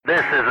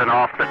This is an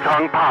Off the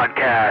Tongue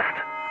podcast.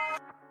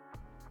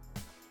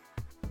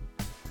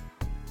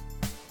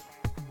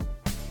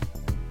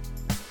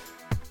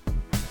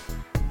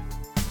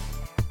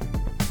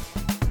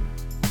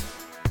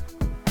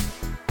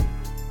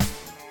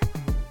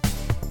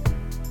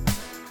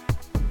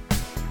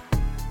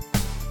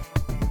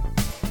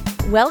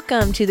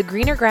 Welcome to the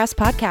Greener Grass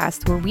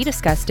Podcast, where we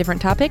discuss different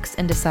topics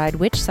and decide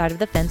which side of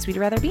the fence we'd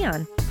rather be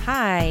on.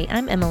 Hi,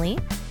 I'm Emily.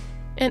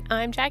 And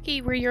I'm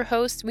Jackie. We're your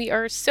hosts. We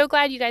are so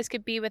glad you guys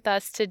could be with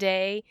us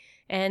today.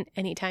 And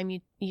anytime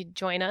you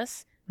join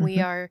us,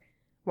 we're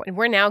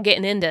now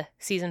getting into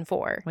season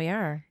 4. We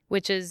are.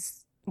 Which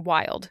is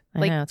wild.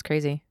 I know, it's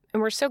crazy.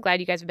 And we're so glad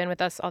you guys have been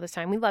with us all this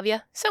time. We love you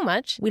so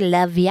much. We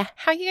love ya.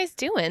 How you guys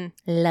doing?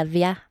 Love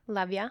ya.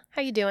 Love ya.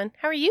 How you doing?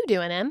 How are you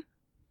doing, Em?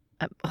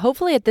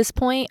 Hopefully at this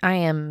point, I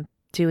am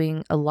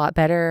doing a lot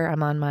better.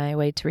 I'm on my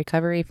way to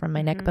recovery from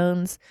my neck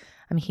bones.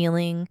 I'm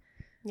healing.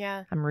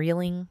 Yeah. I'm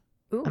reeling.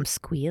 Ooh. I'm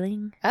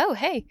squealing. Oh,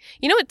 hey.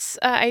 You know,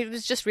 I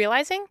was just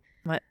realizing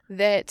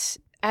that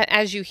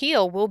as you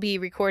heal, we'll be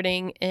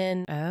recording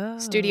in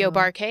Studio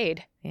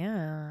Barcade.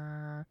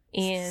 Yeah.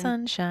 And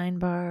Sunshine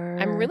Bar.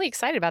 I'm really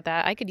excited about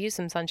that. I could use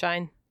some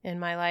sunshine in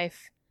my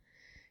life.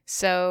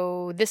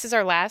 So this is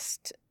our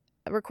last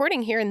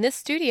recording here in this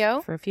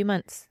studio. For a few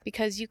months.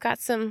 Because I got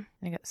some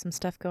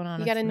stuff going on.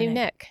 You got a new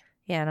neck.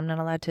 Yeah, and I'm not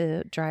allowed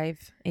to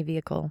drive a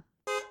vehicle.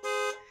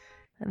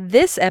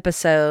 This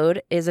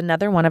episode is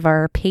another one of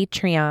our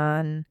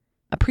Patreon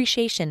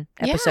appreciation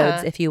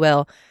episodes, if you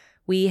will.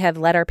 We have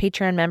let our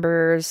Patreon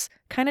members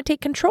kind of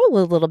take control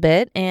a little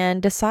bit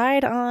and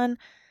decide on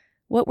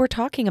what we're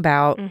talking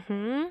about.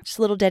 Mm-hmm. Just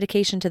a little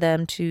dedication to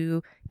them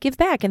to give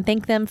back and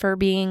thank them for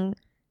being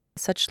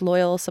such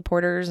loyal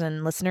supporters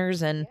and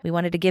listeners, and we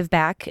wanted to give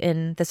back,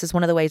 and this is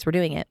one of the ways we're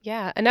doing it.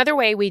 Yeah. Another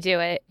way we do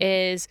it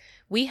is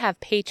we have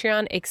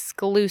Patreon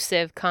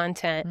exclusive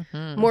content.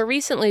 Mm-hmm. More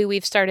recently,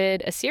 we've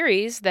started a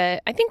series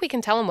that I think we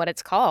can tell them what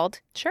it's called.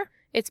 Sure.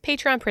 It's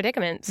Patreon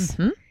Predicaments.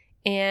 Mm-hmm.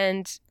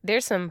 And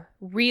there's some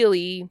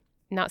really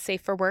not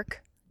safe for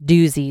work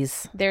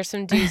doozies. There's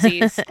some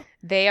doozies.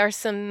 They are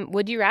some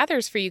would you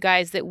rathers for you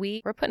guys that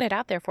we're putting it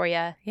out there for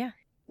you. Yeah.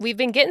 We've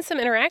been getting some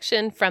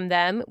interaction from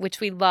them, which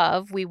we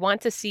love. We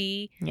want to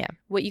see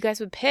what you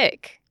guys would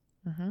pick.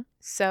 Mm-hmm.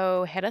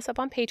 So head us up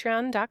on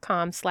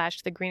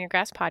patreon.com/The Greener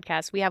Grass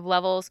Podcast. We have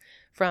levels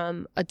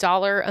from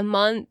 $1 a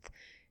month,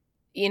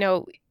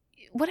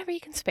 whatever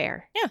you can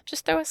spare. Yeah.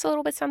 Just throw us a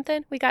little bit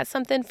something. We got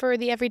something for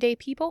the everyday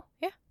people.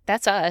 Yeah.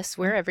 That's us.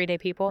 We're everyday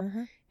people.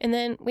 Mm-hmm. And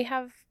then we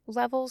have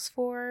levels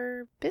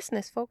for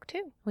business folk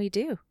too. We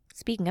do.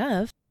 Speaking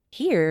of,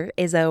 here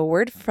is a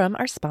word from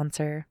our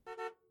sponsor.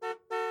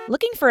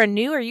 Looking for a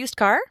new or used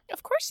car?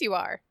 Of course you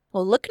are.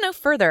 Well, look no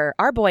further.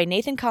 Our boy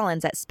Nathan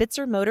Collins at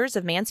Spitzer Motors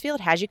of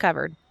Mansfield has you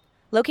covered.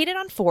 Located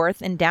on 4th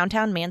in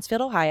downtown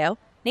Mansfield, Ohio,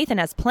 Nathan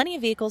has plenty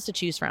of vehicles to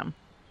choose from.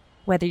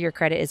 Whether your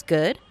credit is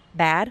good,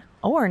 bad,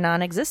 or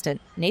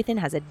non-existent, Nathan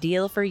has a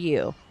deal for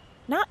you.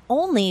 Not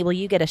only will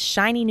you get a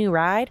shiny new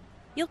ride,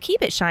 you'll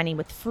keep it shiny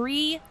with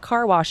free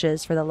car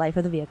washes for the life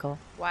of the vehicle.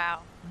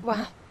 Wow.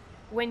 Wow.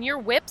 When your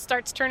whip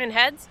starts turning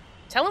heads,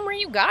 tell them where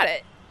you got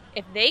it.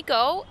 If they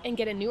go and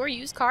get a new or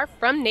used car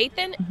from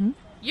Nathan,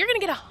 you're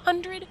going to get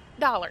 $100.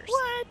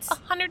 What?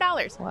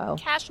 $100. Wow.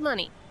 Cash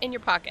money in your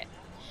pocket.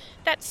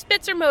 That's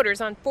Spitzer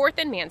Motors on 4th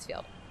and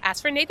Mansfield.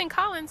 Ask for Nathan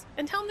Collins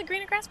and tell him the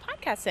Greener Grass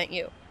Podcast sent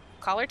you.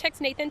 Call or text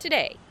Nathan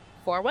today,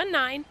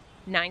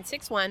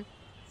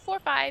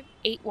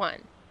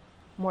 419-961-4581.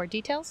 More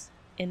details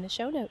in the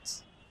show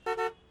notes.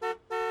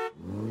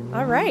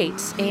 All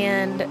right.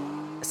 And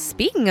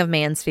speaking of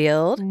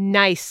Mansfield.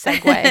 Nice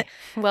segue.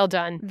 Well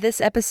done. This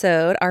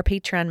episode, our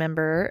Patreon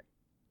member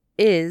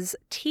is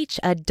Teach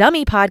a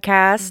Dummy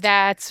podcast.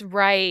 That's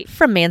right.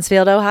 From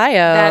Mansfield, Ohio.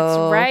 That's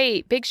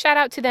right. Big shout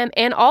out to them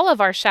and all of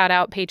our shout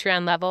out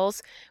Patreon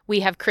levels. We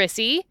have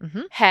Chrissy,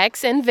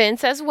 Hex, and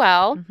Vince as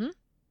well. Mm-hmm.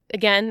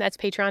 Again, that's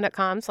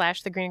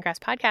patreon.com/The Greener Grass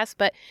Podcast.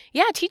 But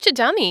yeah, Teach a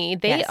Dummy.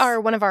 They are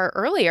one of our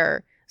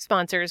earlier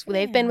sponsors. Yeah.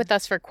 They've been with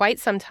us for quite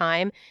some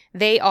time.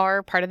 They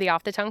are part of the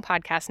Off the Tongue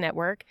Podcast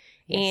Network.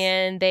 Yes.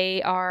 And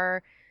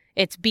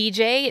it's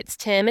BJ, it's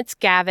Tim, it's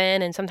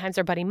Gavin, and sometimes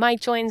their buddy Mike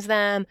joins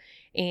them.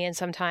 And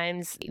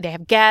sometimes they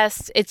have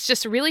guests. It's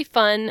just a really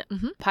fun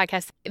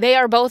podcast. They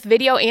are both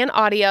video and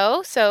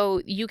audio,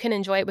 so you can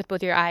enjoy it with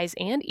both your eyes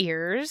and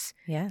ears.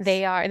 Yes.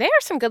 They are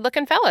some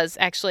good-looking fellas,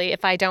 actually,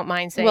 if I don't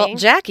mind saying. Well,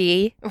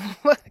 Jackie.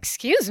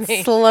 Excuse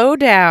me. Slow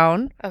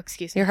down. Oh,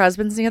 excuse me. Your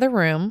husband's in the other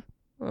room.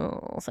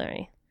 Oh,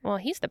 sorry. Well,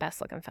 he's the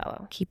best-looking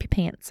fellow. Keep your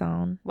pants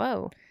on.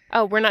 Whoa.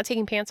 Oh, we're not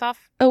taking pants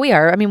off? Oh, we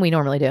are. I mean, we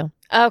normally do.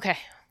 Okay.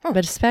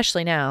 But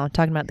especially now,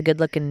 talking about the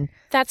good-looking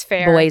that's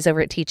fair boys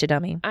over at Teach a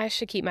Dummy. I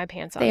should keep my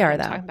pants on. They are,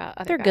 though. Talking about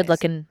other they're guys.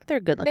 good-looking.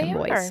 They're good-looking they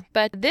boys. Are.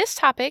 But this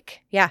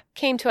topic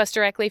came to us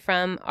directly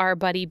from our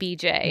buddy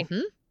BJ. Mm-hmm.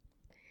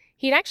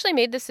 He'd actually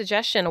made this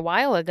suggestion a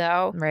while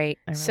ago. Right.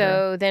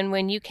 So then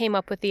when you came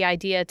up with the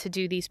idea to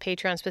do these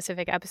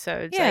Patreon-specific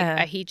episodes,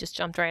 he just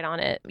jumped right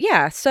on it.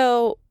 Yeah.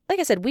 So like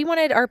I said, we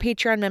wanted our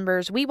Patreon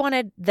members, we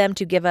wanted them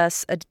to give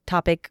us a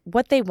topic,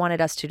 what they wanted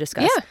us to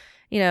discuss. Yeah.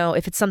 You know,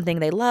 if it's something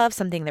they love,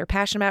 something they're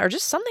passionate about, or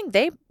just something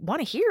they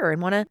want to hear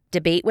and want to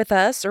debate with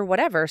us or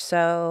whatever.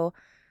 So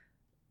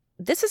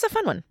this is a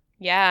fun one.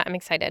 Yeah, I'm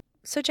excited.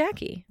 So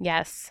Jackie,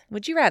 Yes.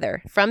 would you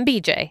rather From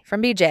BJ.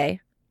 from BJ,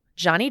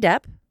 Johnny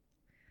Depp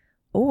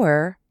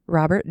or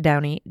Robert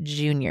Downey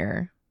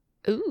Jr.?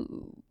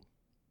 Ooh.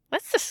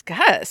 Let's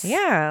discuss.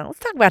 Yeah, let's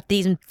talk about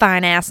these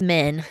fine ass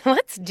men.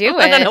 Let's do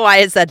it. I don't know why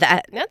I said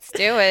that. Let's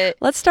do it.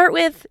 Let's start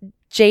with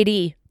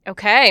JD,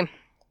 Okay.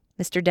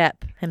 Mr.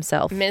 Depp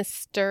himself.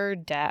 Mr.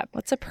 Depp.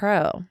 What's a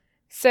pro?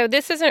 So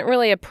this isn't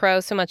really a pro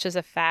so much as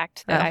a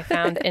fact that Oh. I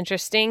found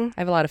interesting.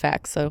 I have a lot of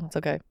facts, so it's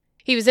okay.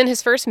 He was in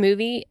his first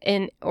movie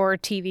or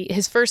TV.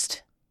 His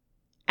first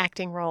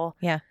acting role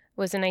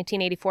was in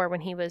 1984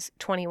 when he was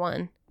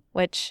 21,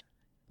 which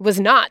was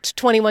not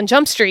 21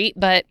 Jump Street,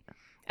 but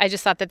I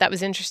just thought that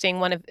was interesting.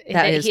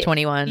 That is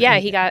 21. Yeah,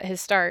 he got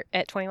his start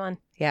at 21.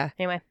 Yeah.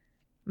 Anyway.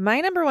 My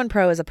number one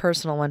pro is a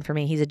personal one for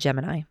me. He's a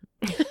Gemini.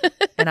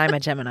 And I'm a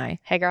Gemini.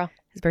 Hey, girl.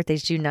 His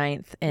birthday's June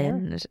 9th,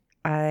 and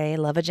I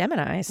love a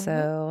Gemini,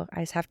 so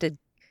I just have to...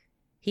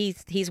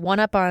 He's one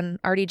up on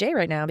RDJ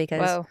right now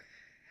because... Whoa.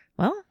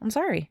 Well, I'm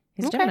sorry.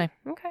 He's a Gemini.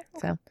 Okay.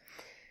 So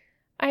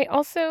I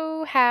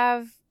also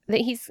have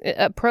that he's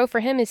a pro for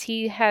him is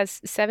he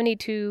has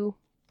 72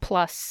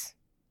 plus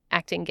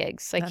acting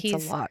gigs. Like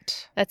that's a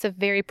lot. That's a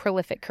very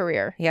prolific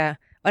career. Yeah.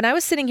 When I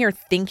was sitting here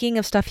thinking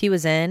of stuff he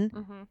was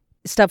in,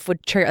 stuff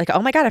would trigger like,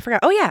 oh my God, I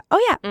forgot. Oh yeah.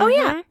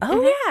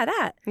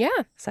 That. Yeah.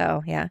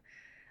 So yeah.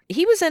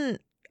 He was in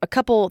a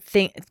couple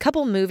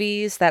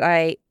movies that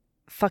I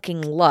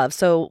fucking love.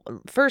 So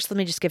first, let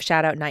me just give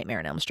shout out Nightmare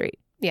on Elm Street.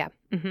 Yeah.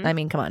 Mm-hmm. I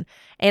mean, come on.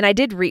 And I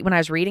did read when I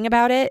was reading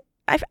about it.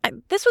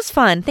 This was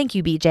fun. Thank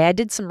you, BJ. I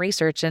did some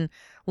research and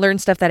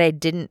learned stuff that I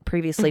didn't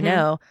previously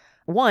know.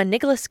 One,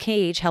 Nicolas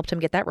Cage helped him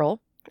get that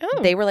role. Oh.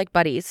 They were like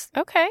buddies.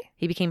 Okay.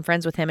 He became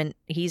friends with him, and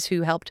he's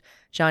who helped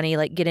Johnny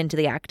like get into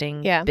the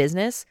acting Yeah.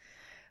 business.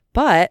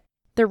 But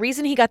the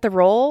reason he got the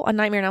role on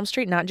Nightmare on Elm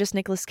Street, not just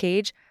Nicolas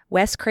Cage,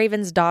 Wes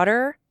Craven's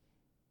daughter,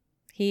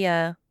 he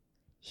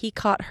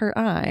caught her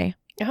eye.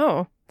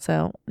 Oh.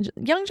 So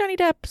young Johnny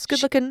Depp's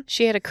good looking.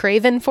 She had a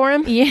craven for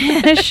him?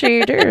 Yeah,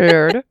 she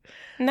did.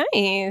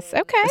 Nice.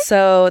 Okay.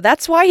 So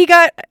that's why he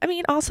got, I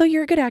mean, also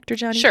you're a good actor,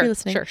 Johnny, if Sure. you're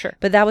listening. Sure.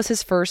 But that was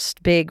his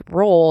first big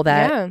role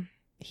that Yeah.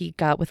 he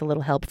got with a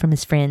little help from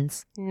his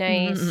friends.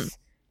 Nice. Mm-mm.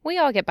 We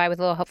all get by with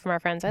a little help from our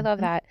friends. I love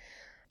that.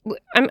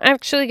 I'm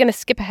actually going to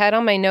skip ahead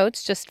on my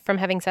notes just from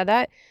having said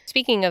that.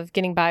 Speaking of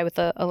getting by with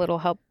a little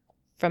help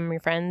from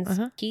your friends,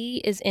 he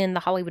is in the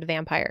Hollywood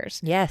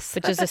Vampires. Yes.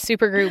 Which is a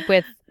super group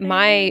with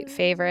my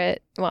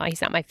favorite, well,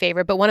 he's not my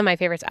favorite, but one of my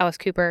favorites, Alice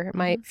Cooper.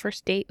 My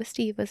first date with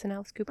Steve was an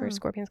Alice Cooper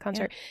Scorpions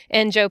concert.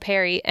 And Joe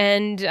Perry.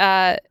 And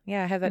yeah,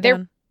 I have that they're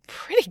down.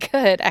 pretty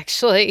good,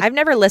 actually. I've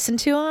never listened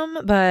to him,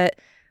 but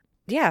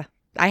yeah,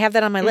 I have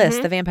that on my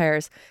list, the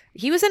Vampires.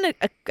 He was in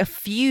a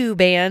few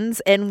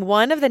bands, and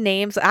one of the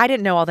names, I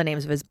didn't know all the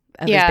names of his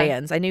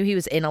bands. I knew he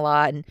was in a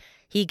lot, and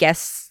he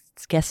guest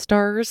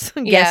guitars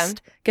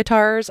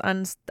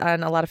on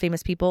a lot of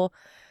famous people.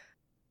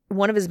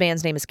 One of his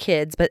band's name is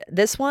Kids, but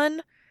this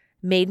one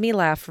made me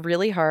laugh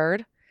really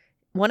hard.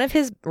 One of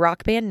his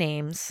rock band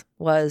names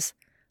was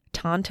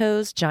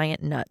Tonto's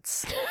Giant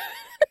Nuts.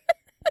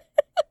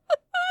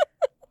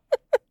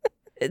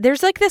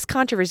 There's like this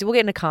controversy. We'll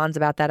get into cons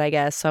about that, I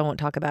guess, so I won't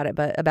talk about it,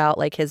 but about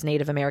like his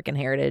Native American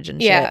heritage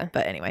and shit.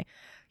 But anyway,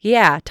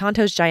 yeah,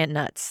 Tonto's Giant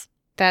Nuts.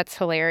 That's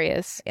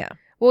hilarious. Yeah.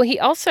 Well, he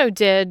also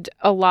did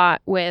a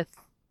lot with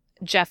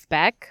Jeff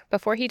Beck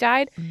before he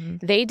died.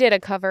 They did a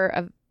cover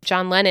of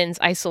John Lennon's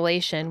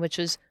Isolation, which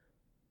was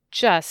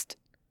just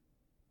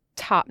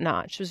top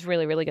notch. It was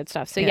really, really good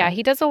stuff. So yeah,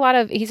 he does a lot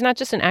of, he's not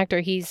just an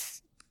actor,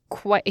 he's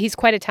quite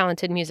a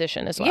talented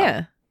musician as well.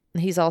 Yeah.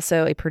 He's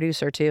also a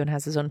producer too and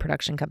has his own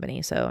production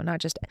company. So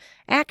not just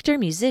actor,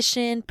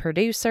 musician,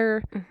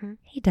 producer.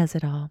 He does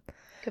it all.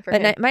 Good for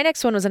but him. my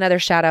next one was another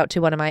shout out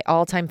to one of my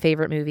all-time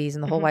favorite movies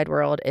in the whole wide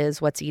world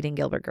is What's Eating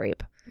Gilbert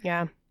Grape.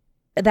 Yeah.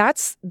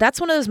 That's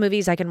one of those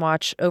movies I can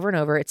watch over and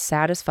over. It's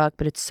sad as fuck,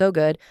 but it's so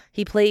good.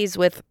 He plays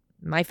with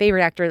my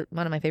favorite actor,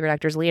 one of my favorite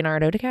actors,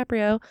 Leonardo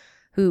DiCaprio,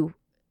 who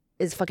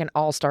is fucking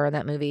all-star in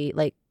that movie.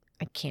 Like,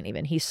 I can't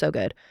even. He's so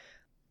good.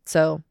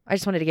 So I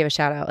just wanted to give a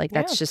shout out. Like,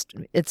 that's just,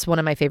 it's one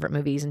of my favorite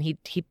movies, and he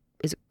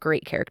is a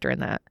great character in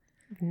that.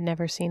 I've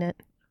never seen it.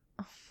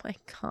 Oh my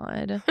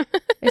God.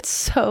 It's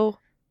so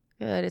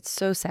good. It's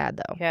so sad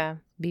though. Yeah.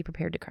 Be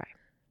prepared to cry.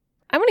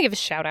 I want to give a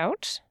shout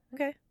out.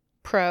 Okay.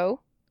 Pro,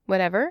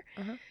 whatever,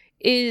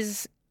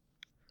 is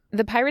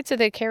the Pirates of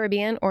the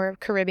Caribbean or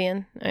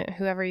Caribbean,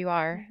 whoever you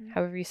are,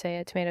 however you say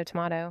it,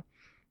 tomato,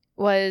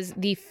 was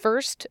the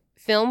first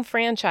film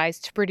franchise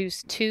to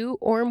produce 2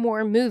 or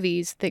more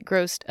movies that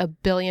grossed $1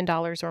 billion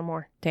or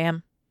more.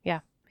 Damn. Yeah.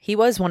 He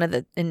was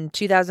in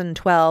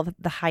 2012,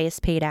 the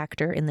highest paid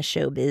actor in the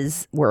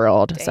showbiz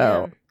world. Damn.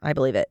 So I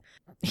believe it.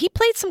 He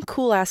played some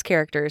cool ass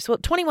characters. Well,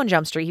 21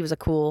 Jump Street, he was a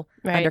cool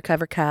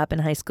undercover cop in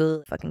high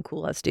school. Fucking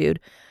cool ass dude.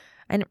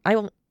 And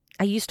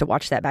I used to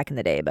watch that back in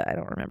the day, but I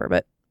don't remember.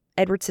 But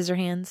Edward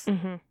Scissorhands.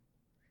 Mm-hmm.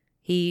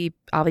 He,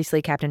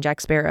 obviously, Captain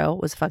Jack Sparrow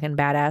was fucking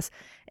badass.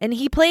 And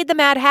he played the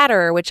Mad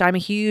Hatter, which I'm a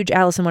huge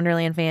Alice in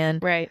Wonderland fan.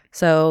 Right.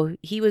 So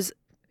he was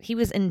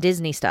in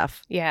Disney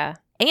stuff. Yeah.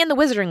 And the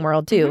Wizarding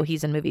World, too. Mm-hmm.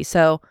 He's in movies.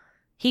 So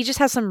he just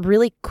has some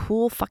really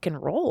cool fucking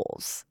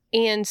roles.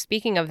 And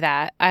speaking of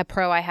that, a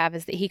pro I have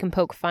is that he can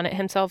poke fun at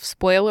himself.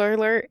 Spoiler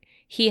alert,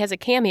 he has a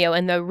cameo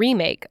in the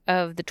remake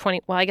of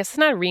the well, I guess it's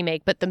not a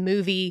remake, but the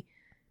movie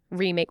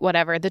remake,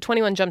 whatever, the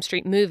 21 Jump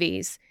Street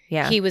movies.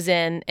 Yeah. He was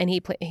in, and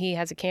he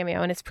has a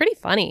cameo, and it's pretty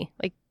funny.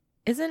 Like,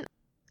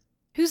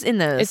 Who's in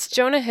those? it's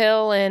Jonah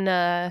Hill and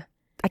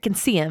I can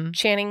see him.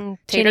 Channing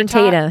Channing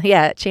Tatum. Tatum.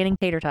 Yeah, Channing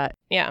Tater-tot.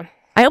 Yeah.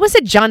 I almost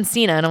said John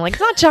Cena, and I'm like,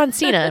 it's not John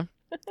Cena.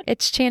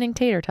 It's Channing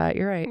Tater-tot.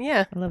 You're right.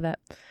 Yeah. I love that.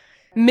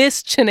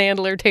 Miss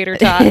Chanandler Tater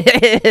Tot.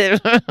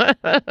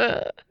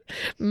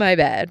 My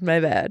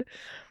bad.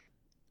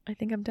 I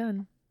think I'm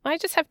done. I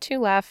just have 2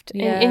 left.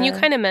 Yeah. And you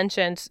kind of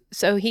mentioned,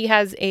 so he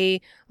has a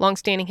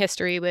long-standing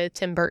history with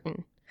Tim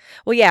Burton.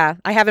 Well, yeah,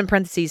 I have in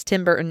parentheses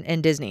Tim Burton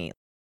and Disney.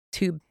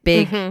 2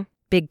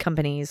 big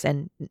companies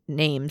and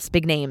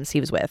big names he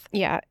was with.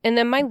 Yeah. And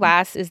then my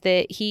last is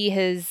that he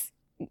has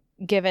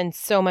given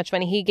so much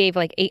money. He gave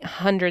like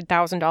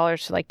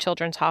 $800,000 to like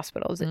children's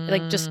hospitals.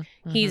 Like just,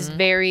 he's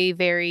very,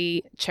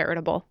 very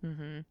charitable.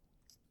 Mm-hmm.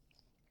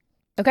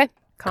 Okay.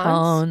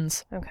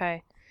 Cons.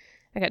 Okay.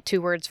 I got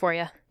 2 words for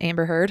you.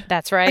 Amber Heard.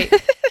 That's right.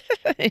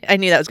 I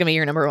knew that was going to be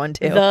your number 1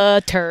 too.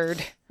 The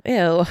turd.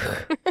 Ew.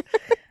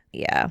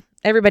 Yeah.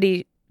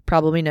 Everybody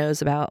probably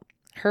knows about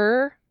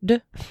Heard.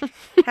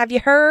 Have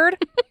you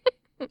heard?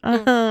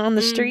 On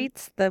the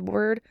streets, the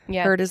word.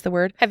 Yeah. Heard is the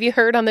word. Have you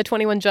heard on the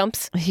 21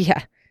 Jumps?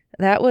 Yeah.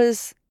 That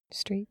was...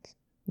 Streets.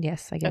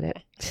 Yes, I get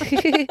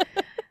it.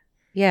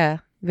 Yeah.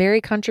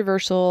 Very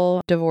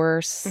controversial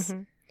divorce.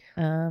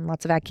 Mm-hmm.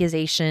 Lots of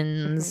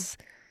accusations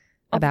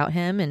about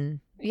him.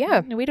 And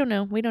yeah. we don't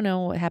know. We don't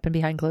know what happened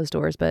behind closed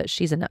doors, but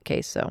she's a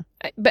nutcase, so.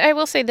 But I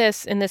will say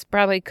this, and this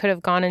probably could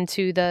have gone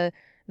into the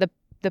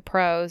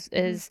pros,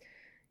 is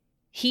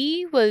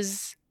he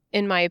was,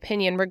 in my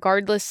opinion,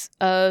 regardless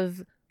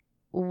of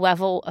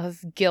level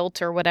of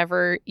guilt or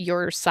whatever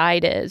your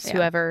side is,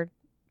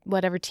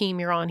 whatever team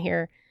you're on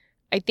here,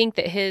 I think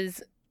that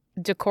his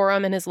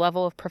decorum and his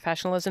level of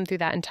professionalism through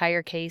that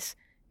entire case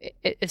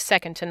is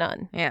second to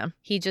none. Yeah.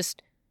 He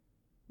just,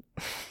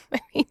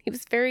 he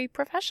was very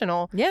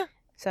professional. Yeah.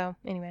 So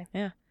anyway.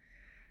 Yeah.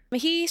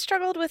 He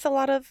struggled with a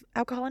lot of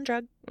alcohol and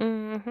drug.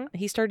 Mm-hmm.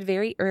 He started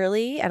very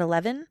early at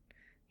 11.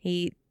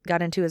 He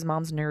got into his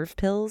mom's nerve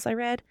pills, I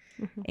read,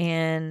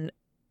 and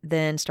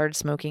then started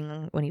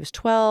smoking when he was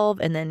 12.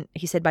 And then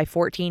he said by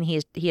 14,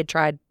 he had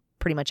tried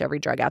pretty much every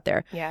drug out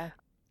there. Yeah.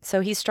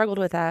 So he struggled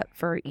with that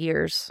for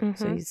years.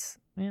 So he's,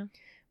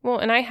 Well,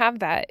 and I have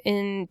that.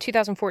 In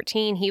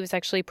 2014, he was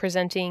actually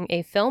presenting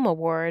a film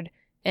award,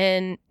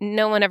 and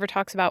no one ever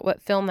talks about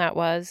what film that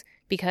was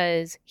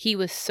because he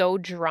was so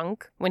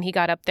drunk when he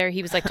got up there.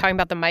 He was like talking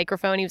about the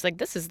microphone. He was like,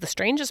 this is the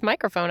strangest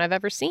microphone I've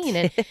ever seen.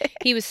 And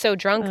he was so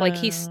drunk, like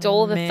he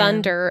stole the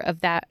thunder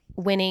of that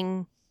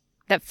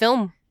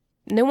film.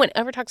 No one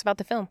ever talks about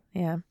the film.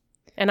 Yeah.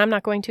 And I'm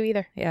not going to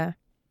either. Yeah.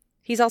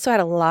 He's also had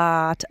a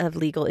lot of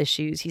legal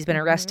issues. He's been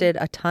arrested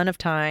a ton of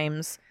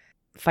times,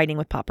 fighting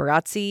with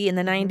paparazzi in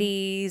the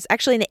 90s.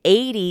 Actually, in the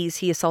 80s,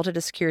 he assaulted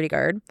a security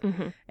guard.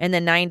 In the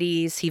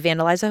 90s, he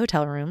vandalized a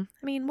hotel room.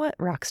 I mean, what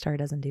rock star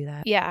doesn't do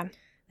that? Yeah.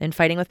 And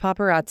fighting with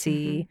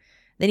paparazzi.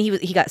 Then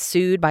he got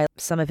sued by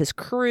some of his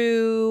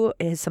crew,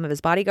 some of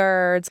his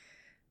bodyguards.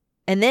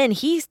 And then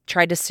he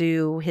tried to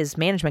sue his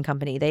management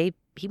company.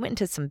 He went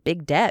into some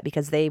big debt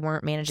because they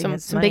weren't managing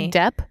his money. Big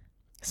debt?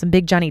 Some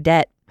big Johnny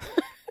debt.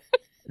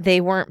 They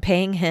weren't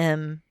paying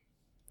him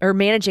or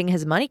managing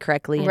his money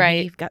correctly. And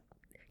right. Can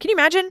you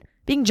imagine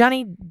being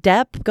Johnny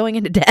Depp going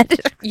into debt?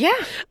 Yeah.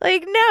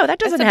 Like, no, that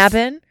doesn't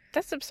happen.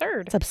 That's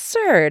absurd. It's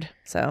absurd.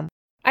 So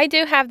I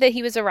do have that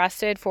he was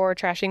arrested for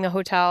trashing the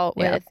hotel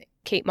with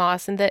Kate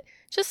Moss, and that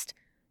just,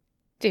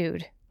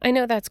 dude, I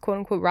know that's quote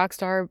unquote rock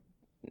star,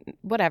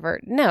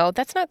 whatever. No,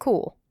 that's not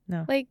cool.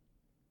 No. Like,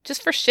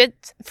 just for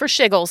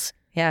shiggles.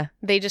 Yeah.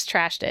 They just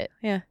trashed it.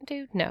 Yeah.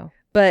 Dude, no.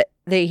 But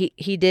they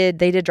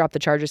did drop the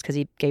charges because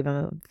he gave him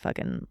a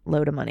fucking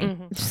load of money.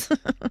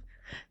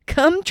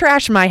 Come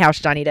trash my house,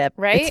 Johnny Depp.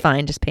 Right? It's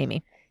fine. Just pay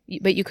me.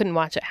 But you couldn't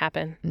watch it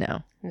happen.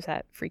 No. Because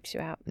that freaks you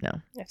out.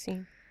 No. I've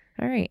seen.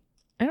 All right.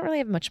 I don't really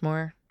have much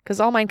more because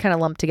all mine kind of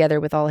lumped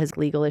together with all his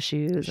legal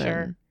issues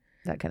and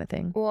that kind of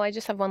thing. Well, I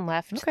just have one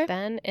left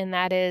then, and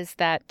that is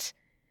that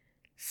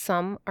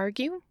some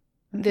argue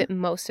that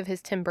most of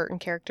his Tim Burton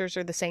characters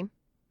are the same.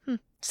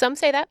 Some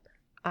say that.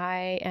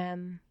 I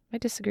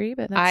disagree,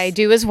 but I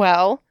do as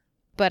well.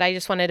 But I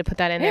just wanted to put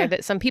that in there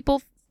that some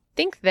people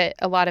think that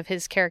a lot of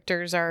his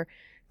characters are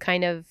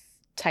kind of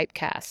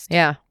typecast.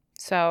 Yeah.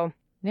 So,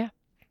 yeah.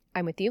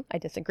 I'm with you. I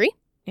disagree.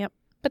 Yep.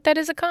 But that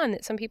is a con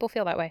that some people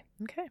feel that way.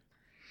 Okay.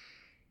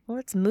 Well,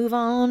 let's move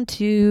on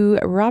to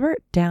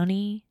Robert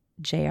Downey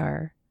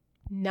Jr.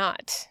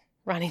 Not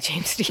Ronnie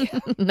James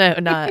Dio. No,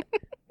 not.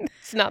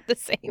 It's not the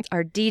same.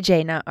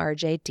 RDJ, not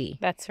RJT.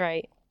 That's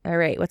right. All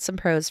right. What's some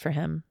pros for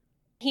him?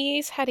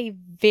 He's had a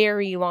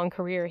very long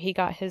career. He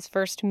got his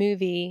first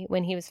movie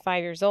when he was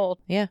 5 years old.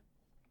 Yeah.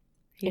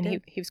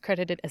 He was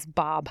credited as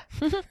Bob.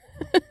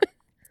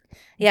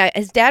 Yeah,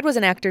 his dad was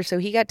an actor, so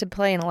he got to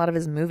play in a lot of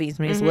his movies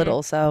when he was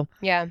little. So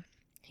yeah,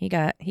 he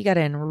got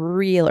in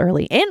real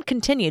early and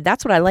continued.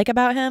 That's what I like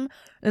about him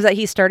is that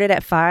he started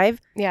at 5.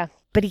 Yeah,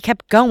 but he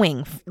kept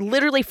going.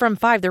 Literally from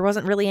 5, there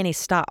wasn't really any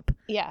stop.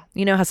 Yeah,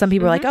 you know how some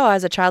people are like, "Oh, I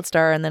was a child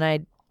star, and then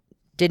I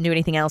didn't do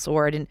anything else,"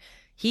 or I didn't.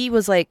 He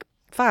was like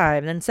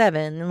 5, then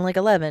 7, then like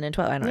 11 and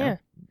 12. I don't know.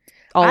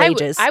 All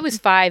ages. I was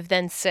 5,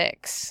 then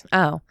 6.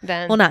 Oh,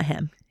 then well, not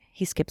him.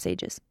 He skips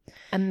ages.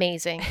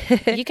 Amazing.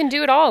 You can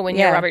do it all when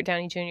you're Robert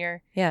Downey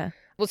Jr. Yeah.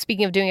 Well,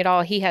 speaking of doing it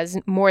all, he has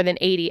more than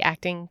 80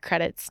 acting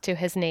credits to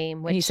his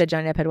name. Which and you said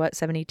Johnny Depp had what,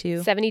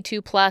 72?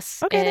 72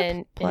 plus.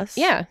 Okay, plus.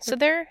 Yeah, so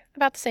they're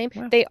about the same.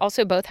 Wow. They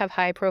also both have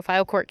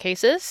high-profile court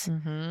cases.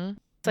 Mm-hmm.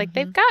 It's like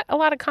they've got a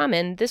lot of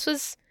common. This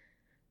was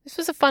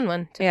a fun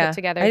one to put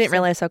together. I didn't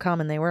realize how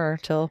common they were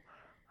till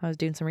I was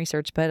doing some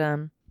research. But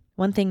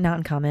one thing not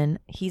in common,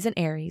 he's an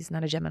Aries,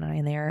 not a Gemini,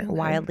 and they are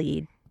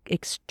wildly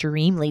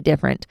extremely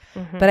different.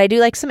 But I do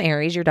like some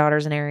Aries. Your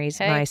daughter's an Aries.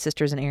 Hey. My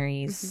sister's an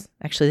Aries.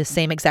 Actually the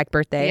same exact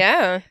birthday.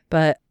 Yeah.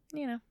 But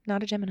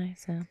not a Gemini.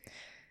 So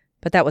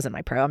but that wasn't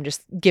my pro. I'm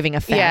just giving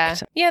a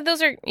fact. Yeah,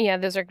 those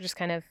are just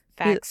kind of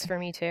facts for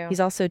me too.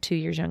 He's also 2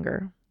 years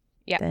younger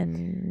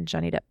than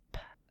Johnny Depp.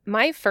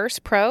 My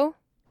first pro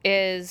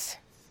is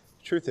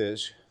Truth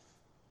is,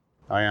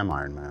 I am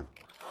Iron Man.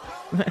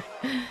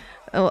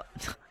 Oh,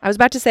 I was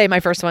about to say my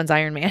first one's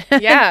Iron Man.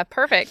 yeah,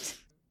 perfect.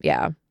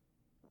 Yeah.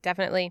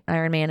 Definitely.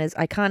 Iron Man is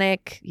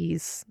iconic.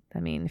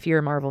 If you're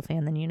a Marvel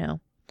fan, then you know.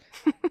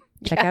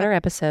 Check out our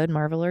episode,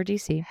 Marvel or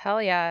DC.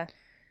 Hell yeah.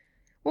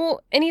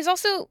 Well, and he's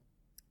also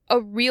a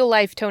real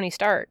life Tony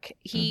Stark.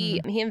 He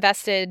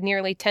invested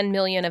nearly $10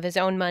 million of his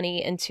own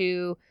money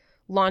into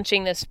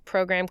launching this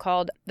program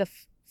called the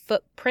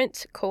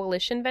Footprint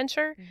Coalition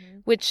Venture,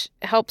 which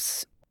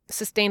helps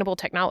sustainable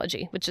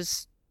technology, which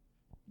is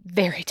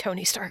very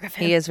Tony Stark of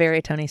him. He is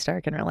very Tony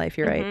Stark in real life.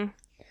 You're right.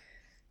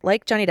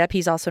 Like Johnny Depp,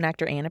 he's also an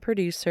actor and a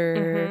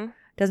producer.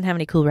 Doesn't have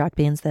any cool rock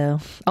bands though.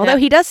 Although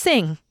he does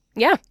sing.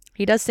 Yeah,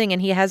 he does sing,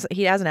 and he has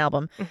an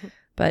album,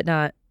 but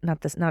not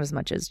as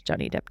much as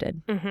Johnny Depp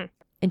did.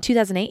 In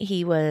 2008,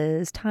 he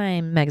was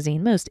Time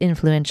Magazine most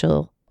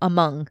influential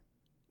among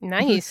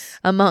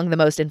the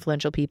most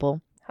influential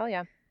people. Hell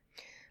yeah.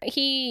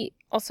 He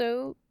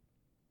also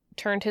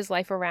turned his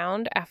life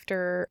around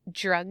after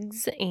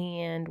drugs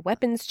and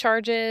weapons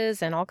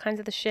charges and all kinds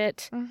of the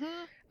shit.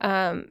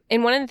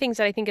 And one of the things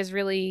that I think is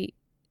really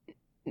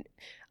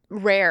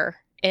rare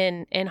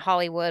in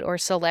Hollywood or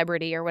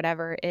celebrity or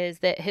whatever is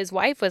that his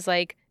wife was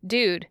like,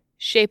 dude,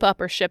 shape up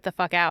or ship the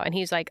fuck out. And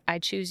he's like, I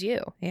choose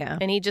you. Yeah.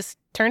 And he just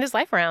turned his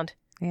life around.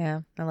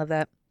 Yeah. I love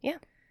that. Yeah.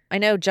 I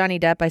know Johnny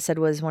Depp, I said,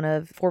 was one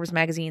of Forbes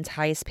magazine's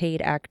highest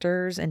paid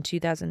actors in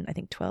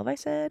 2012, I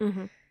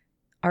said.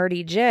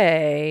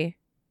 RDJ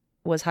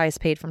was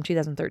highest paid from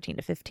 2013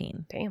 to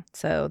 15. Damn.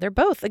 So they're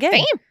both,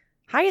 again,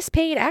 highest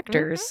paid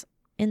actors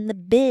in the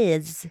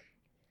biz.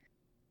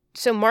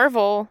 So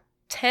Marvel,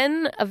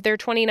 10 of their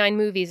 29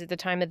 movies at the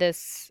time of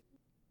this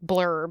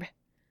blurb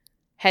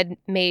had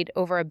made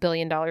over $1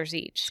 billion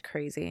each. It's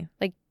crazy.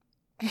 Like,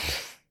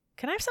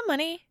 can I have some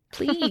money?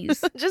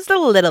 Please. Just a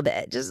little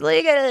bit. Just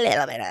like a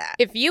little bit of that.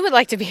 If you would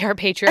like to be our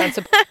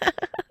Patreon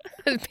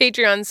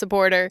Patreon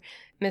supporter,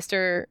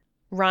 Mr.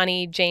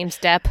 Ronnie James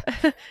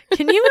Depp.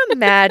 Can you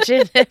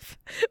imagine if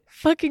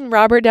fucking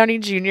Robert Downey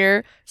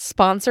Jr.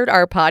 sponsored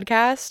our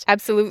podcast?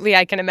 Absolutely,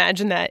 I can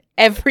imagine that.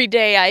 Every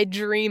day I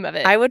dream of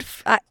it. I would.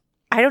 I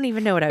don't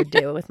even know what I would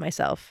do with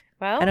myself.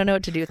 Well, I don't know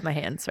what to do with my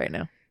hands right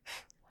now.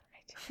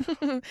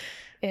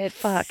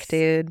 Fuck,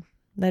 dude.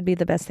 That'd be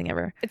the best thing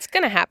ever. It's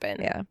gonna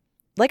happen. Yeah.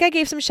 Like I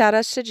gave some shout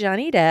outs to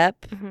Johnny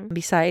Depp,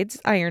 besides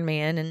Iron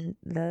Man and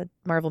the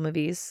Marvel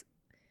movies.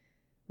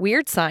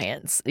 Weird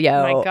Science. Yo.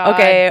 Oh my God.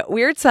 Okay.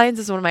 Weird Science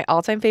is one of my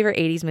all time favorite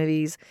 80s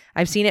movies.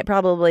 I've seen it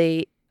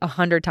probably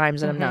 100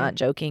 times, and I'm not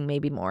joking,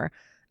 maybe more.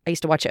 I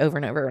used to watch it over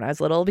and over when I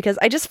was little because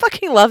I just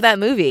fucking love that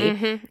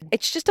movie.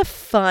 It's just a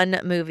fun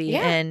movie.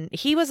 Yeah. And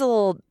he was a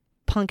little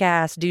punk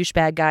ass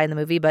douchebag guy in the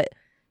movie, but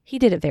he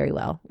did it very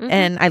well.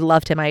 And I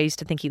loved him. I used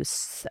to think he was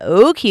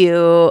so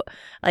cute.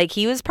 Like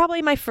he was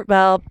probably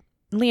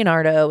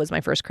Leonardo was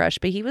my first crush,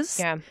 but he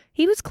was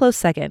close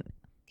second.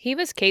 He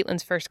was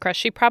Caitlin's first crush.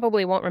 She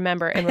probably won't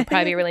remember and would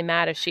probably be really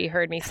mad if she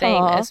heard me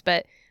saying this,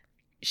 but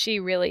she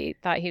really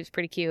thought he was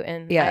pretty cute,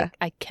 and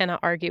I cannot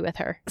argue with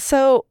her.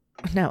 So,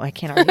 no, I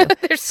can't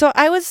argue. So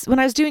when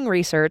I was doing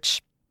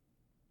research,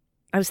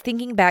 I was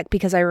thinking back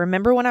because I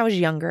remember when I was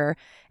younger,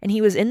 and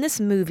he was in this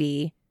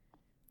movie,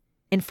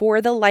 and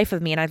for the life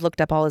of me, and I've looked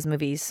up all his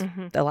movies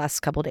the last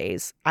couple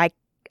days, I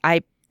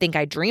think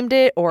I dreamed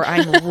it or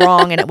I'm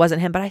wrong and it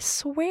wasn't him, but I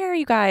swear,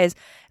 you guys,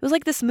 it was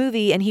like this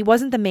movie and he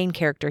wasn't the main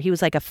character. He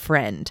was like a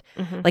friend,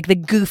 like the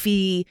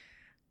goofy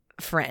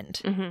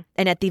friend.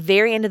 And at the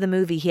very end of the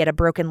movie, he had a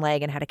broken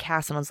leg and had a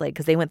cast on his leg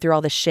because they went through all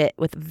this shit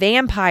with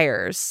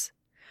vampires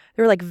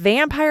there were like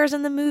vampires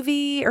in the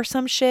movie or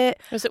some shit.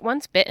 Was it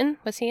Once Bitten?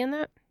 Was he in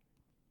that?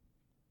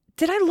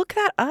 Did I look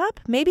that up?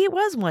 Maybe it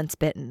was Once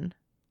Bitten.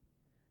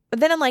 But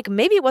then I'm like,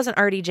 maybe it wasn't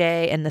RDJ.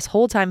 And this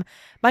whole time,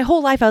 my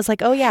whole life, I was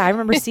like, oh yeah, I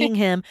remember seeing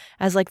him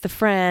as like the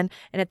friend.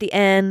 And at the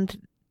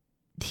end,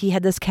 he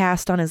had this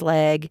cast on his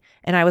leg.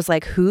 And I was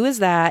like, who is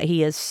that?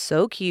 He is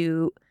so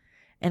cute.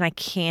 And I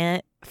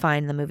can't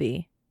find the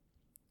movie.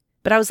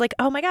 But I was like,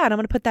 oh my God, I'm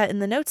going to put that in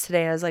the notes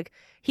today. I was like,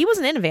 he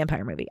wasn't in a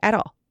vampire movie at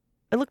all.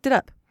 I looked it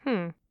up.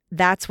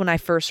 That's when I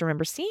first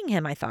remember seeing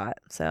him, I thought.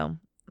 So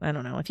I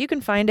don't know. If you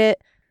can find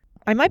it,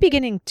 I might be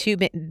getting two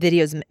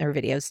movies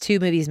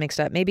mixed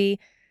up. Maybe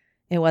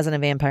it wasn't a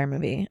vampire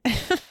movie.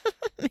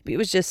 Maybe it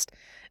was just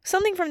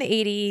something from the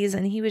 80s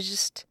and he was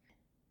just...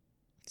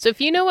 So if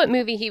you know what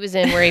movie he was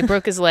in where he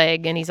broke his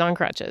leg and he's on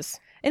crutches.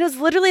 And it was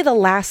literally the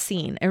last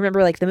scene. I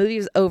remember like the movie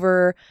was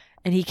over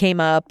and he came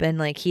up and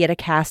like he had a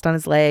cast on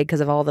his leg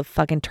because of all the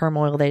fucking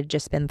turmoil they'd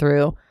just been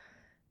through.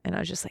 And I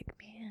was just like,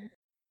 man,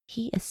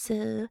 he is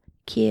so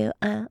cute.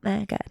 Oh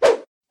my God.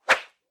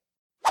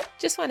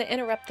 Just want to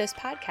interrupt this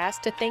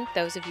podcast to thank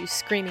those of you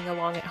screaming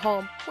along at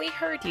home. We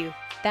heard you.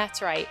 That's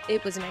right.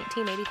 It was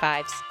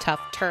 1985's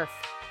Tough Turf.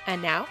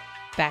 And now,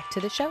 back to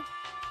the show.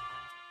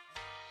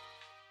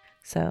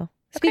 So,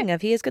 speaking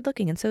of, he is good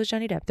looking and so is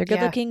Johnny Depp. They're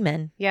good looking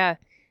men. Yeah.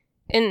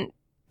 And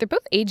they're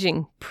both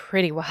aging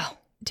pretty well.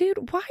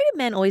 Dude, why do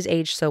men always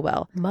age so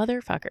well?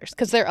 Motherfuckers.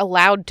 Because they're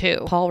allowed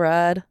to. Paul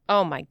Rudd.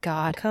 Oh my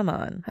God. Come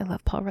on. I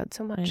love Paul Rudd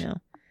so much. I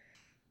know.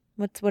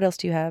 What else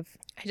do you have?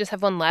 I just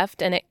have one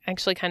left, and it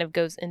actually kind of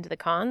goes into the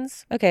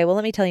cons. Okay, well,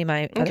 let me tell you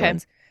my other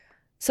ones.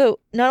 So,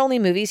 not only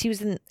movies, he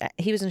was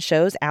in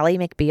shows, Ally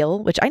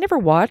McBeal, which I never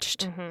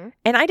watched,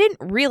 and I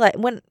didn't realize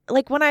when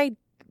I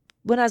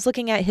was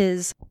looking at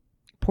his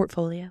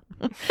portfolio,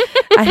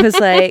 I was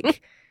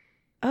like,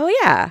 oh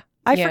yeah,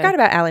 I forgot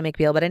about Ally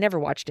McBeal, but I never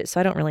watched it, so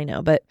I don't really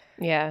know. But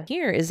yeah,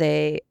 here is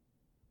a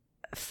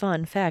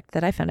fun fact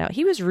that I found out: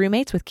 he was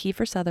roommates with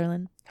Kiefer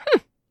Sutherland.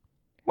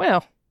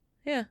 Well,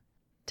 yeah.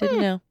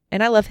 Didn't know.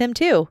 And I love him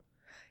too.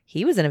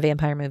 He was in a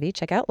vampire movie.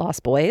 Check out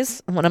Lost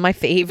Boys. One of my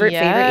favorite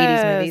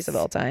 80s movies of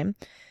all time.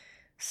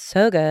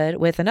 So good.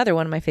 With another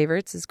one of my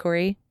favorites is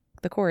Corey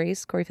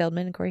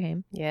Feldman and Corey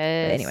Haim.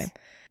 Yes. But anyway,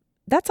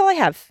 that's all I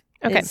have.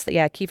 Okay.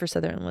 Kiefer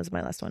Sutherland was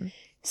my last one.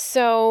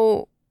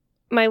 So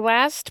my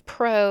last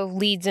pro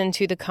leads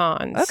into the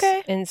cons.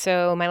 Okay. And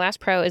so my last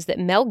pro is that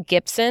Mel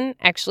Gibson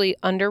actually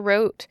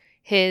underwrote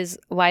his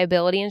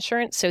liability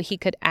insurance so he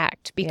could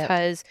act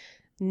because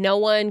no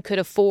one could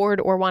afford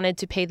or wanted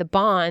to pay the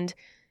bond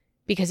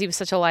because he was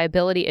such a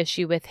liability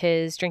issue with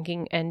his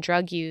drinking and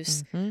drug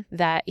use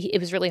that it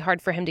was really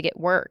hard for him to get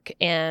work.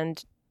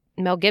 And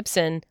Mel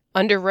Gibson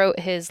underwrote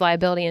his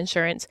liability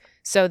insurance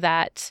so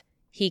that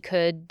he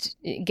could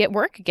get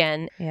work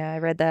again. Yeah, I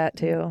read that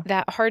too.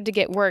 That hard to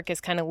get work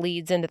is kind of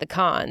leads into the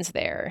cons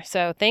there.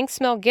 So thanks,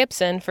 Mel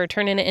Gibson, for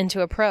turning it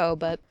into a pro,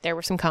 but there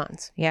were some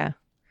cons. Yeah.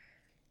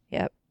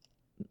 Yep.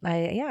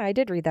 I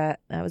did read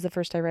that. That was the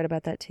first I read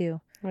about that too.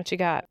 What you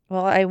got?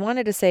 Well, I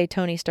wanted to say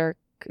Tony Stark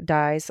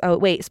dies. Oh,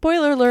 wait,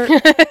 spoiler alert.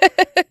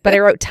 But I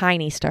wrote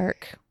Tiny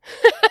Stark.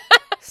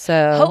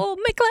 So hold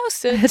me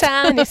closer,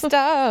 Tiny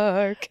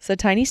Stark. So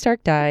Tiny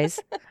Stark dies.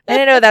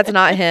 And I know that's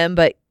not him,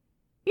 but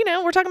you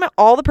know, we're talking about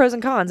all the pros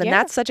and cons, and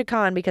that's such a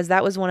con because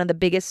that was one of the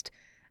biggest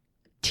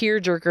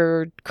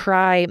tearjerker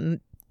crying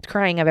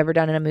I've ever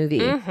done in a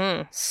movie.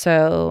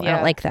 So I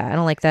don't like that. I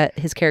don't like that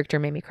his character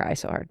made me cry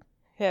so hard.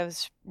 Yeah, it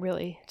was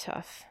really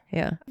tough.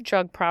 Yeah.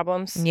 Drug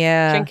problems.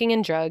 Yeah. Drinking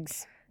and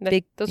drugs.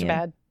 Those are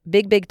bad.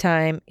 Big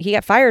time. He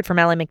got fired from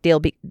Ally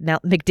McBeal.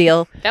 That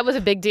was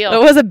a big deal. It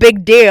was a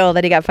big deal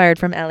that he got fired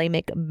from Ally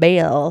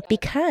McBeal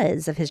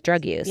because of his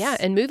drug use. Yeah,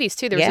 and movies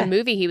too. There was a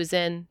movie he was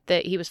in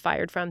that he was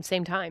fired from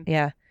same time.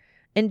 Yeah.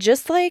 And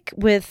just like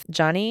with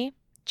Johnny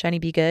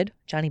B. Good,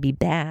 Johnny B.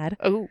 Bad.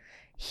 Oh.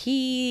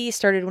 He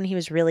started when he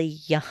was really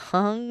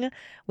young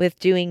with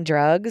doing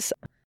drugs.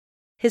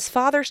 His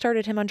father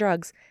started him on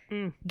drugs,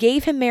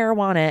 gave him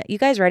marijuana. You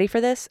guys ready for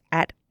this?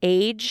 At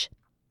age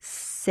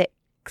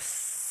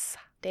 6.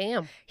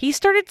 Damn. He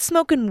started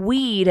smoking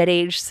weed at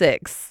age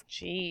 6.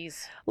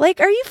 Jeez. Like,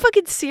 are you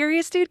fucking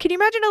serious, dude? Can you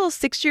imagine a little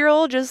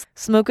 6-year-old just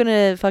smoking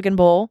a fucking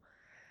bowl?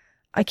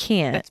 I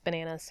can't. That's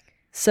bananas.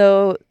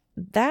 So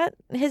that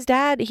his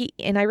dad,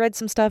 and I read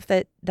some stuff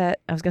that I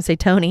was going to say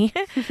Tony,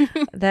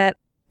 that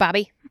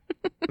Bobby.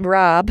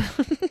 Rob.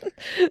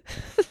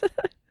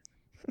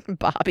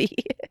 Bobby.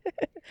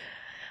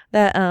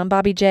 That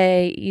Bobby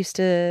J used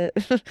to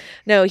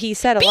no, he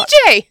said a lot.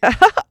 BJ!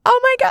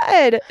 Oh my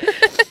God.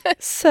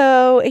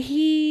 So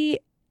he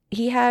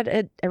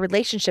had a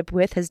relationship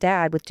with his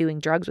dad with doing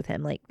drugs with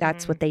him. Like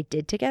that's what they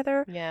did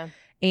together. Yeah.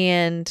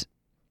 And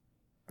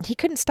he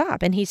couldn't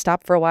stop. And he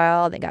stopped for a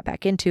while, then got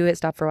back into it,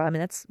 stopped for a while. I mean,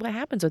 that's what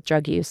happens with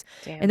drug use.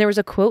 Damn. And there was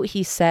a quote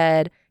he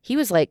said, he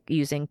was like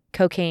using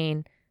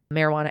cocaine,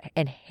 marijuana,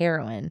 and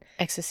heroin.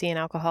 Ecstasy and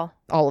alcohol.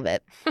 All of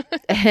it.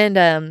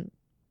 And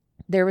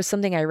there was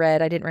something I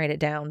read, I didn't write it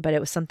down, but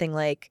it was something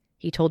like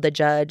he told the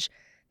judge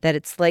that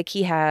it's like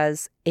he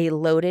has a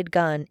loaded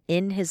gun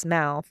in his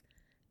mouth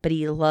but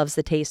he loves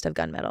the taste of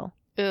gunmetal.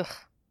 Ugh.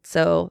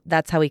 So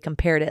that's how he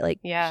compared it. Like,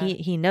 Yeah.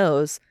 he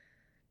knows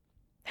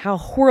how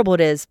horrible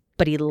it is,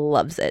 but he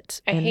loves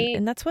it. I hate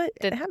and that's what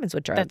happens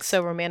with drugs. That's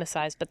so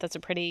romanticized, but that's a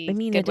pretty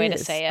good it way is.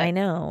 to say it. I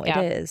know, Yeah.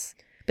 it is.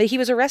 But he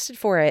was arrested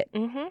for it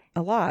Mm-hmm.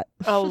 a lot.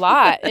 A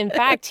lot. In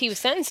fact, he was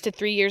sentenced to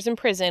 3 years in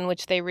prison,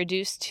 which they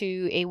reduced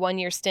to a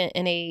 1-year stint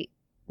in a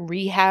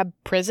rehab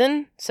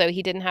prison. So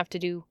he didn't have to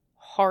do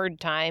hard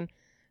time,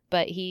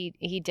 but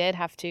he did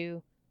have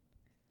to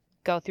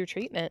go through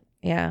treatment.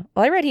 Yeah.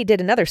 Well, I read he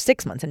did another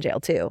 6 months in jail,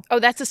 too. Oh,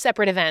 that's a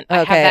separate event. Okay.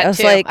 I have that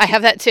too. I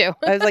have that too.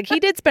 I was like, he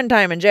did spend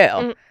time in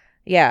jail. Mm.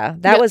 Yeah.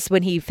 That was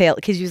when he failed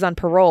because he was on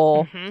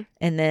parole. Mm-hmm.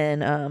 And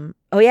then,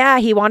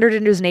 he wandered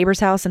into his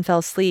neighbor's house and fell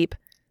asleep.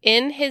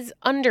 In his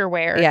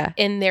underwear. Yeah.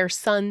 In their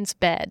son's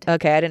bed.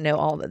 Okay. I didn't know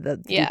all the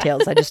Yeah.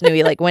 details. I just knew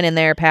he went in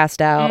there,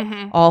 passed out,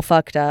 Mm-hmm. all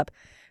fucked up.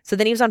 So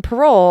then he was on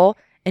parole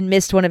and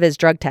missed one of his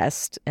drug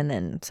tests. And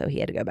then, so he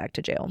had to go back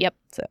to jail. Yep.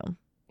 So.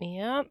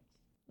 Yep.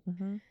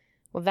 Mm-hmm.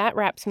 Well, that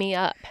wraps me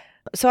up.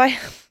 So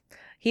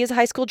he is a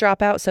high school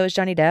dropout. So is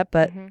Johnny Depp.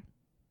 But Mhm.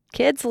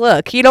 kids,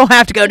 look, you don't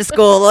have to go to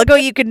school. Look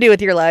what you can do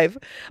with your life.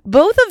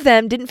 Both of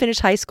them didn't finish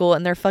high school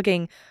and they're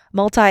fucking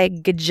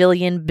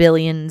multi-gajillion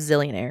billion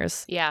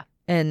zillionaires. Yeah.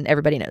 And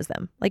everybody knows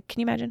them. Like,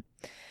 can you imagine?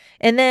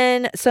 And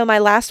then, so my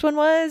last one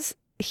was,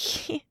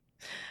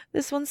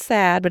 this one's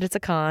sad, but it's a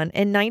con.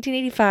 In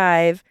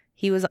 1985,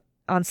 he was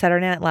on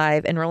Saturday Night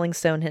Live and Rolling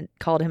Stone had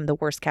called him the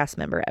worst cast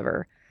member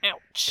ever.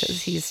 Ouch.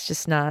 Because he's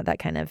just not that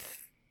kind of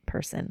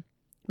person.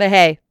 But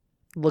hey,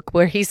 look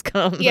where he's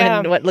come Yeah.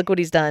 and look what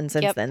he's done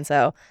since then.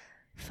 So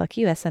fuck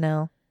you,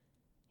 SNL.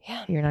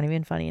 Yeah. You're not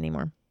even funny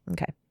anymore.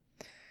 Okay.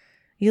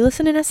 You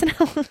listen to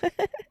SNL?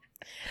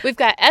 We've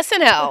got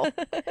SNL,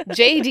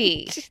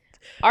 JD,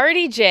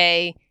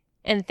 RDJ,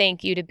 and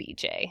thank you to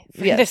BJ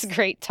for Yes. this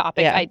great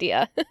topic Yeah.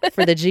 idea.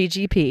 For the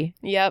GGP.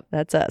 Yep.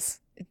 That's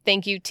us.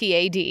 Thank you,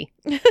 TAD.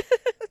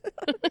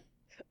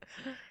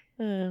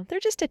 They're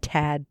just a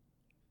tad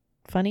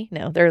funny.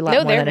 No, they're a lot No,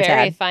 more they're than a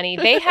very tad. funny.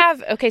 They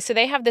have so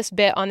they have this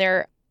bit on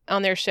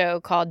their show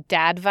called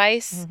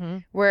Dadvice,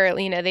 Mhm. where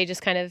they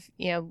just kind of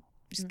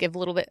just give a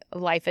little bit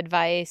of life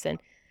advice, and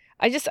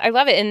I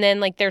love it. And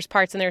then there's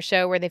parts in their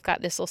show where they've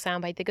got this little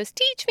soundbite that goes,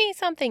 "Teach me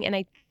something," and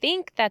I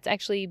think that's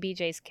actually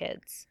BJ's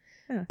kids.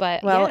 Yeah.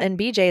 But Well, yeah. and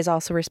BJ is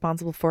also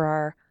responsible for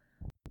our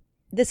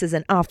This is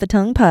an Off the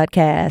Tongue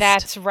podcast.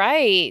 That's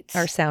right.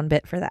 our sound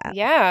bit for that.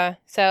 Yeah.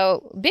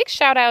 So big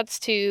shout outs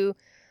to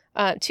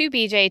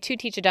BJ, to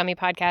Teach a Dummy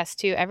podcast,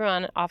 to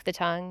everyone Off the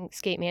Tongue,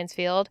 Skate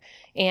Mansfield,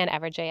 and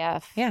Average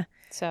AF. Yeah.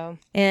 So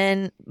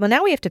And well,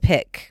 now we have to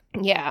pick.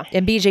 yeah.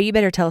 And BJ, you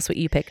better tell us what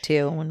you pick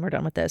too when we're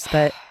done with this.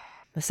 But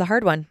this is a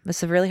hard one. This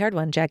is a really hard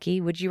one, Jackie.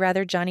 Would you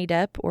rather Johnny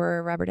Depp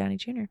or Robert Downey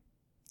Jr.?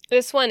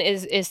 This one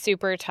is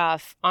super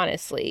tough,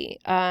 honestly.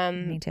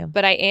 Me too.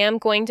 But I am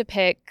going to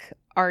pick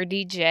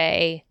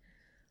RDJ.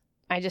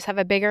 I just have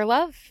a bigger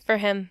love for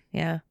him.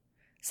 Yeah.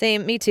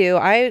 Same. Me too.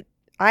 I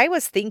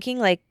was thinking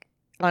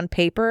on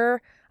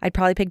paper, I'd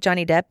probably pick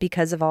Johnny Depp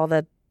because of all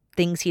the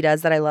things he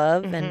does that I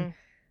love and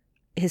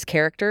his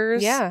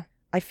characters. Yeah.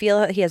 I feel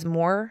that he has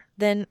more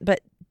than,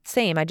 but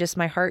same.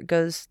 My heart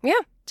goes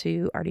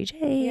to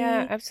RDJ.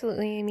 Yeah,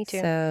 absolutely. Me too.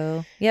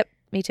 So, yep,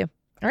 me too.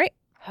 All right,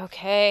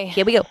 Okay.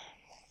 here we go.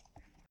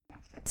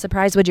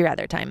 Surprise, would you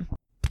rather time.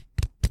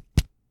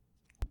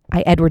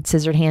 I Edward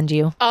Scissorhand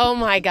you. Oh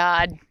my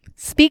God.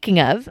 Speaking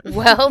of,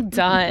 Well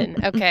done.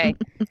 Okay.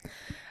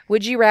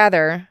 would you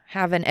rather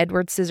have an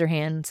Edward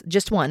Scissorhands,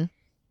 just one,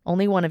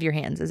 only one of your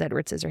hands is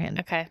Edward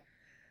Scissorhand, Okay.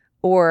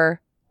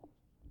 or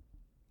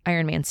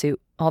Iron Man suit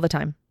all the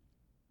time?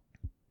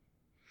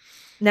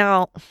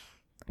 Now,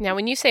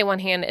 When you say one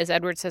hand is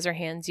Edward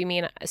Scissorhands, you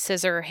mean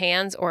scissor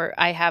hands, or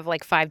I have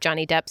 5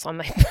 Johnny Depps on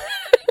my...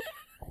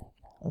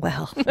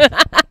 well,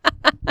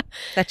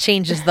 that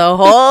changes the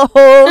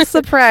whole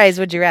surprise.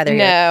 Would you rather?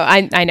 No,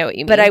 here. I know what you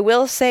mean. But I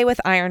will say with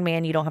Iron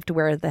Man, you don't have to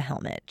wear the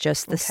helmet,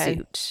 just the Okay.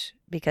 suit,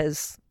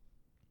 because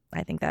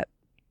I think that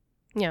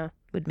Yeah.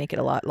 would make it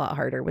a lot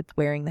harder with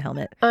wearing the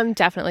helmet. I'm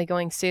definitely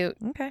going suit.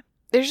 Okay.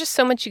 There's just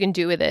so much you can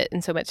do with it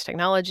and so much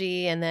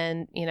technology. And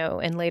then,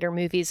 in later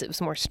movies, it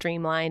was more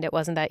streamlined. It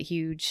wasn't that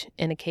huge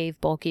in a cave,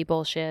 bulky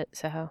bullshit.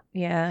 So,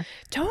 Yeah.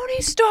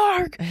 Tony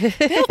Stark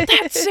built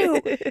that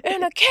suit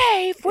in a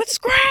cave with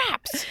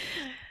scraps.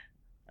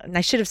 And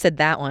I should have said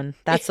that one.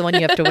 That's the one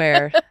you have to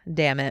wear.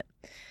 Damn it.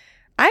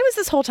 I was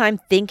this whole time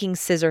thinking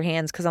scissor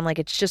hands because I'm like,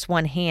 it's just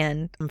one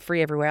hand. I'm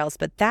free everywhere else.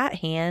 But that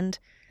hand.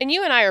 And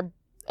you and I are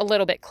a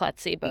little bit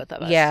klutzy, both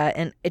of us. Yeah.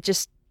 And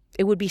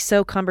it would be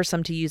so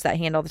cumbersome to use that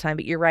hand all the time.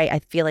 But you're right. I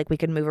feel like we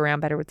could move around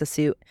better with the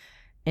suit.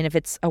 And if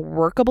it's a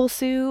workable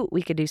suit,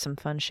 we could do some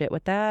fun shit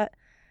with that.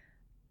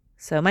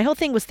 So my whole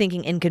thing was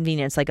thinking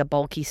inconvenience, like a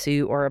bulky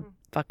suit or a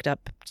fucked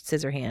up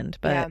scissor hand.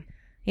 But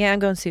yeah, I'm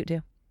going suit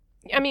too.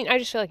 I mean, I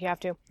just feel like you have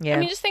to. Yeah. I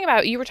mean, just think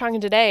about it. You were talking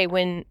today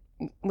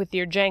with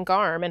your jank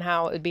arm and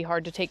how it would be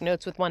hard to take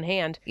notes with one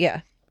hand.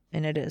 Yeah.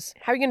 And it is.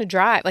 How are you going to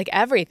drive?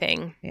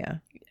 Everything. Yeah.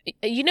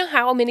 You know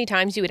how many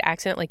times you would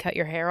accidentally cut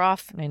your hair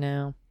off? I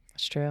know.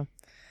 It's true.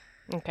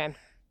 Okay.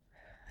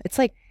 It's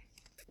like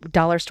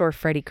dollar store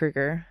Freddy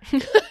Krueger.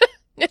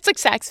 It's like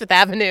Saks Fifth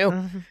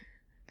Avenue.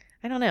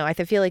 I don't know. I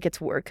feel like it's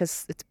work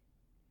because it's.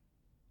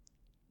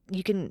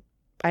 You can.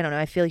 I don't know.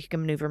 I feel like you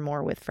can maneuver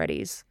more with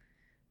Freddy's.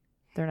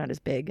 They're not as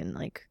big and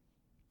like.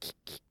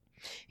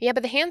 Yeah,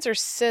 but the hands are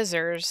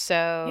scissors,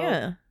 so Yeah,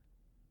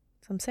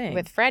 that's what I'm saying.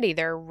 with Freddy,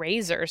 they're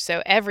razors,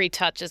 so every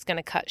touch is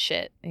gonna cut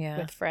shit. Yeah,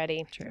 With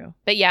Freddy, true.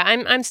 but yeah,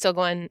 I'm still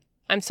going.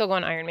 I'm still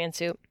going Iron Man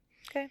suit.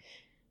 Okay.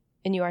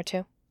 And you are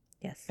too.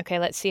 Yes. Okay,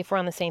 let's see if we're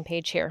on the same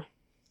page here.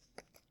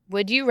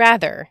 Would you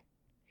rather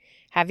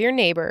have your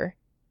neighbor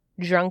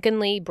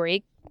drunkenly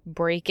break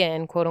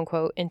in, quote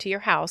unquote, into your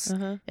house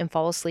and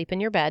fall asleep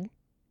in your bed,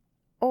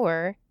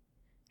 or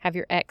have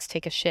your ex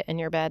take a shit in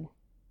your bed?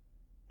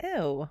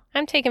 Ew.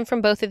 I'm taking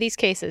from both of these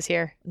cases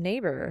here.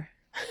 Neighbor.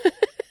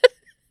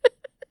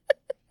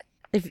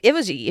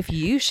 If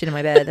you shit in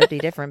my bed, that'd be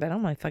different. But I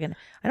don't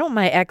want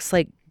my ex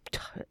like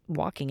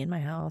walking in my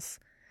house.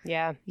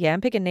 Yeah. Yeah,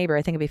 I'm picking neighbor.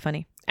 I think it'd be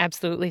funny.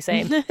 Absolutely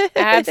same.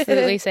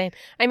 Absolutely same.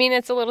 I mean,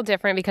 it's a little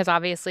different because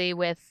obviously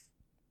with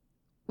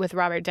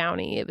Robert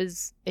Downey, it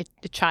was a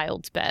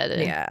child's bed.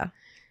 And yeah.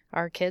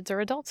 our kids are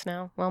adults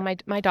now. Well,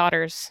 my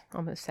daughter's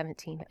almost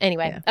 17.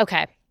 Anyway,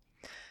 okay.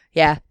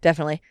 Yeah,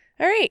 definitely.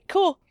 All right,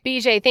 cool.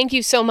 BJ, thank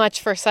you so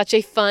much for such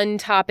a fun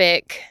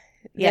topic.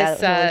 Yeah,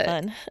 that was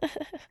really fun.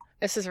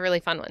 This is a really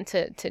fun one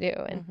to do.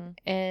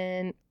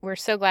 And we're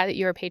so glad that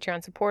you're a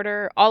Patreon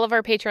supporter. All of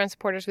our Patreon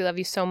supporters, we love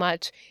you so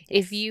much.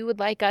 Yes. If you would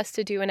like us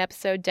to do an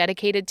episode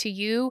dedicated to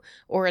you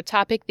or a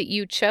topic that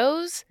you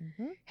chose,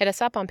 hit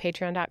us up on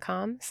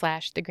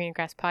patreon.com/The Green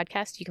Grass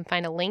Podcast. You can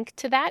find a link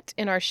to that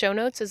in our show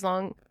notes as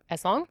well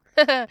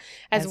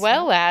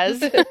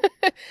as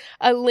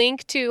a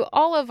link to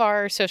all of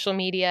our social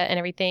media and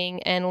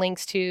everything, and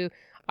links to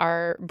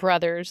our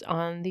brothers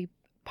on the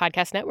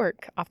podcast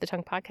network, Off the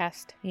Tongue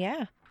Podcast.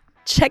 Yeah.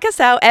 Check us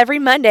out every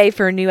Monday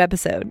for a new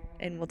episode,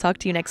 and we'll talk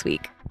to you next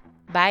week.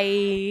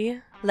 Bye.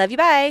 Love you.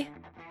 Bye.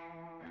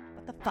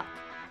 What the fuck?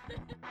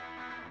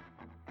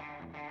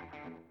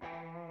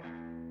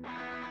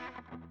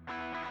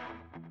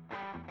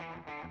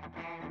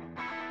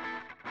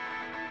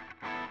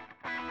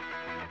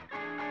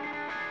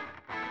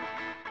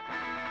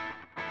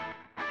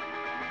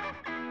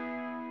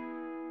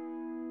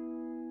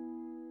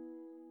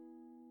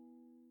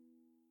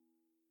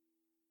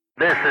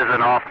 This is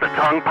an Off the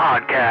Tongue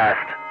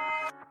podcast.